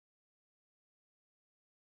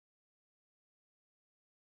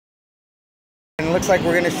And it looks like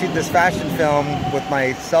we're gonna shoot this fashion film with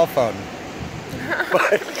my cell phone.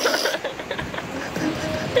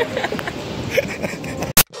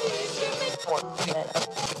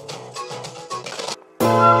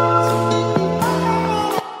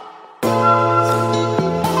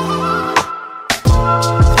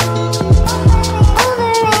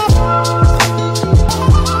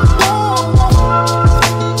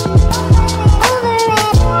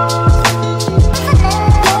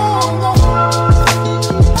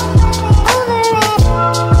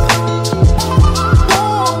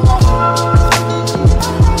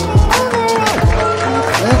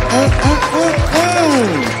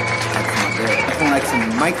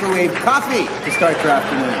 Microwave coffee to start your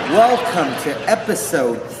afternoon. Welcome to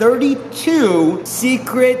episode 32,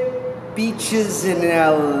 Secret Beaches in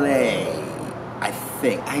LA. I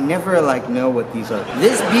think. I never know what these are.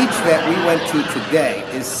 This beach that we went to today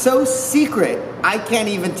is so secret, I can't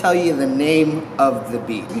even tell you the name of the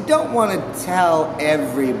beach. You don't want to tell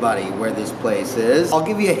everybody where this place is. I'll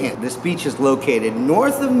give you a hint. This beach is located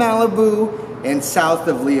north of Malibu and south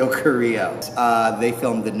of Leo, Korea. They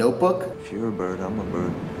filmed The Notebook. If you're a bird, I'm a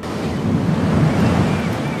bird.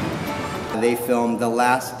 They filmed The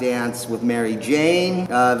Last Dance with Mary Jane,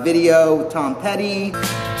 video with Tom Petty.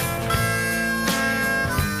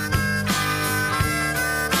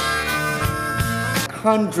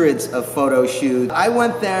 Hundreds of photo shoots. I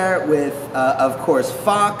went there with, of course,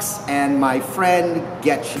 Fox and my friend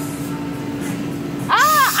Guetcha.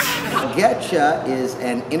 Guetcha is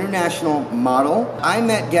an international model. I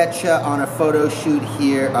met Guetcha on a photo shoot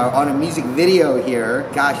here, on a music video here,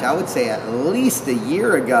 gosh, I would say at least a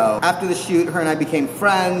year ago. After the shoot, her and I became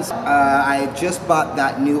friends. I had just bought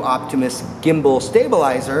that new Optimus gimbal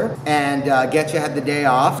stabilizer, and Guetcha had the day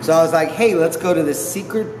off. So I was like, hey, let's go to this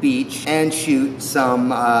secret beach and shoot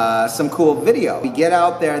some cool video. We get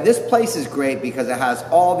out there. This place is great because it has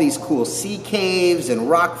all these cool sea caves and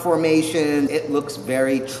rock formations. It looks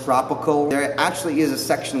very tropical. There actually is a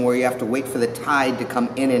section where you have to wait for the tide to come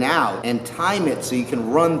in and out and time it so you can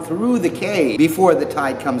run through the cave before the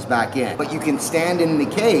tide comes back in. But you can stand in the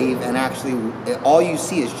cave and actually all you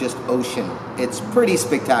see is just ocean. It's pretty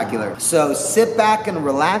spectacular. So sit back and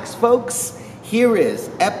relax, folks. Here is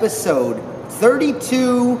episode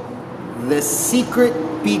 32, The Secret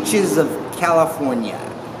Beaches of California.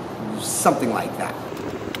 Something like that.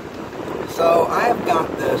 So I have got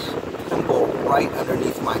this pimple right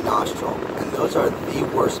underneath my nostril, and those are the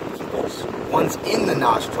worst pimples. Ones in the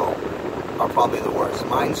nostril are probably the worst.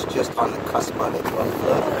 Mine's just on the cusp of it.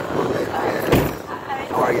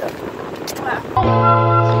 How are you?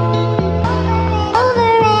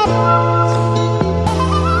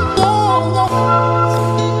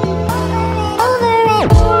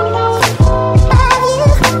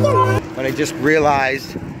 What I just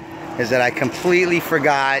realized is that I completely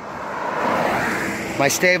forgot my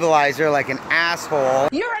stabilizer like an asshole.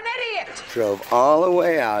 You're an idiot! Drove all the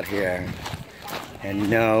way out here and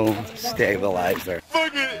no stabilizer.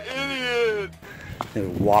 Fucking idiot!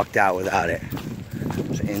 And walked out without it.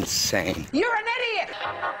 It's insane. You're an idiot!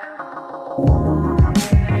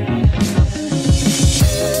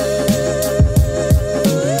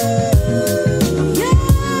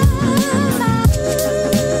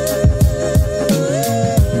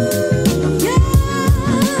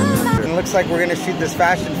 Looks like we're gonna shoot this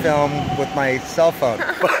fashion film with my cell phone.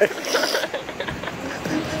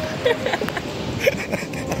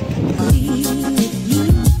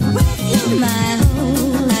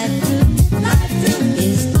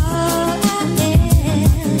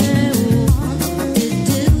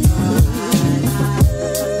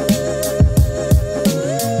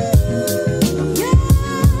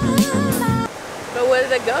 But where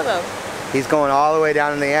did it go though? He's going all the way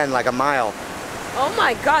down in the end, like a mile. Oh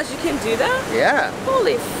my gosh, you can do that? Yeah.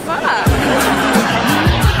 Holy fuck.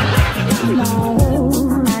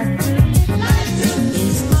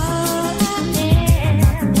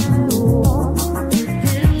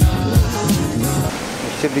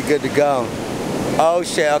 Should be good to go. Oh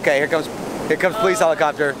shit, okay, here comes police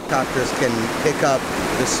helicopter. Helicopters can pick up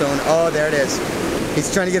the sonar. Oh, there it is.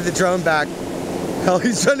 He's trying to get the drone back. Oh,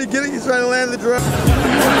 he's trying to get it, he's trying to land the drone.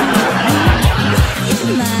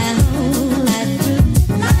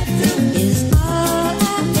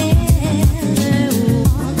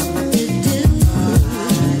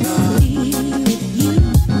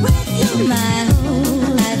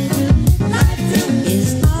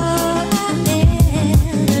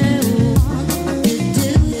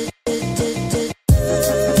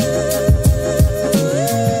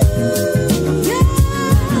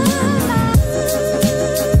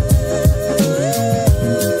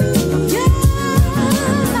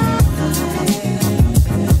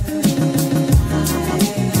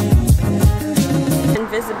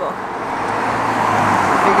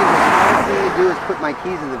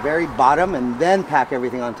 very bottom and then pack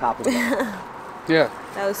everything on top of it. Yeah.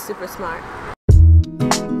 That was super smart.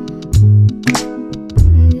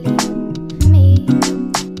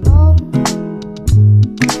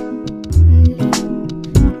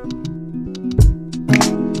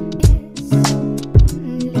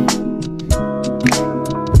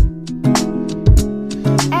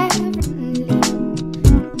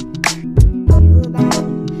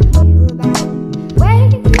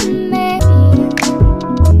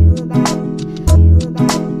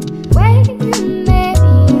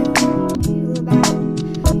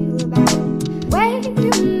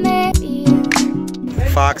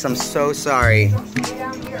 Fox, I'm so sorry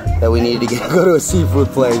that we needed to go to a seafood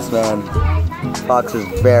place, man. Fox is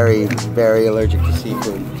very, very allergic to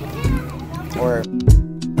seafood. Or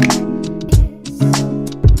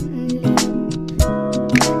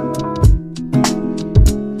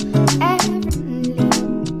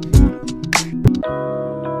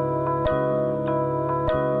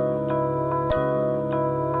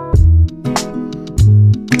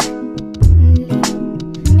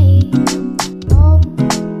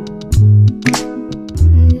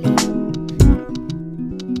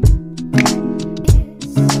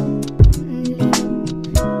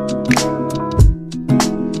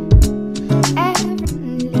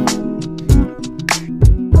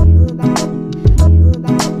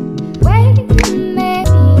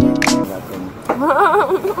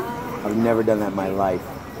I've never done that in my life.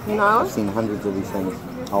 No? I've seen hundreds of these things.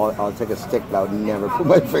 I'll take a stick, but I would never put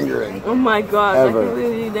my finger in. Oh my god, Ever. I can't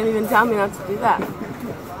believe you didn't even tell me not to do that.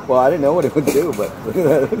 Well, I didn't know what it would do, but look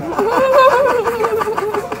at that.